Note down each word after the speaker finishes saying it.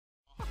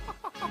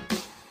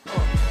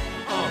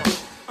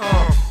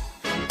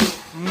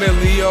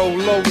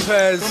Emilio,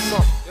 Lopez. Come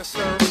on, yes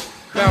sir.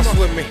 Bounce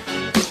with me.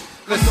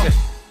 Listen,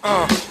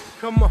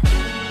 Come on.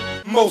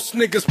 most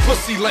niggas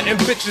pussy letting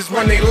bitches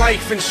run their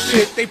life and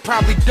shit. They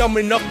probably dumb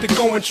enough to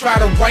go and try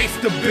to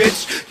wife the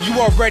bitch. You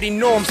already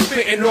know I'm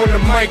spitting on the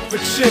mic for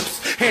chips.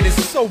 And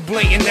it's so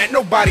blatant that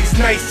nobody's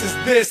nice as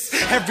this.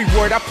 Every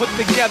word I put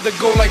together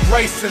go like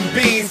rice and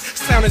beans.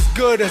 Sound as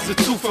good as a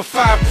 2 for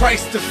 $5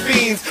 price to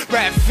fiends.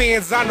 Rap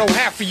fans, I know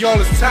half of y'all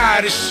is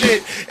tired of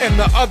shit, and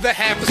the other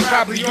half is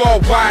probably all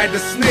wired to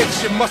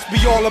snitch. It must be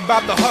all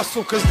about the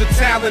hustle, cause the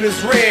talent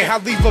is rare. I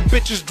leave a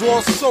bitch's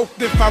drawer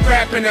soaked if I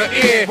rap in her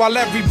ear, while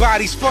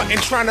everybody's frontin'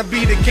 trying to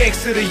be the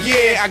gangster of the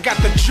year. I got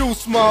the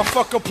juice,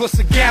 motherfucker, plus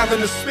a gallon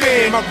to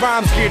spare. My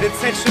rhymes get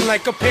attention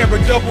like a pair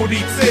of double D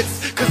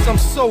tits, cause I'm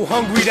so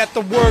hungry that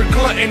the word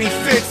gluttony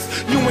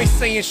fits. You ain't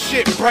saying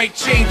shit, bright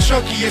chain,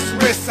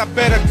 chunkiest wrists. I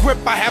better grip,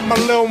 I have my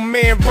little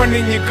man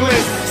running your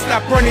gliss.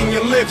 Stop running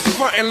your lips,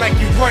 frontin' like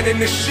you running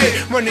the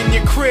shit. Running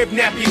your crib,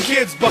 nap your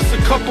kids, bust a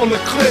couple of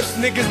clips.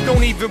 Niggas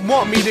don't even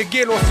want me to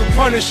get on some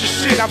Punisher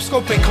shit. I'm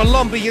scoping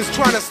Colombians,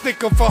 trying to stick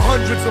them for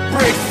hundreds of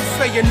bricks.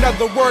 Say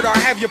another word,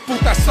 I'll have your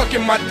puta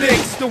sucking my dick.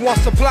 Still want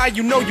supply,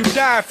 you know you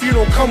die if you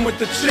don't come with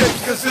the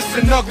chips. Cause it's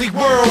an ugly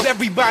world,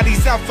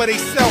 everybody's out for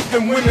theyself,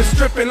 and women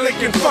stripping,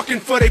 licking, fucking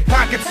for their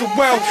pockets of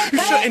wealth. You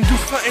shouldn't do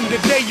something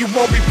today you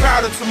won't be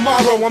proud of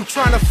tomorrow. I'm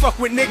trying to fuck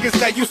with niggas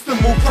that used to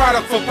move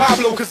product for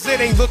Pablo, cause it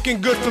ain't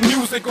looking good for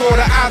music or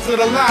the odds of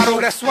the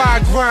lotto. That's why I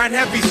grind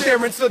heavy,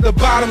 staring to the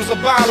bottoms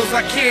of bottles.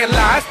 I can't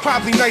lie, it's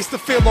probably nice to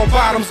feel on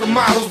bottoms of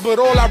models, but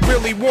all I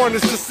really want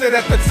is to sit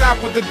at the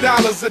top with the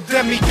dollars. A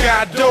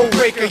demigod, dough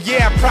raker,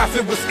 yeah, I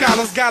profit with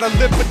scholars. Gotta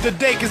live with the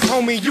day, cause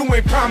homie, you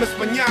ain't promised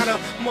manana,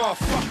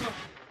 motherfucker.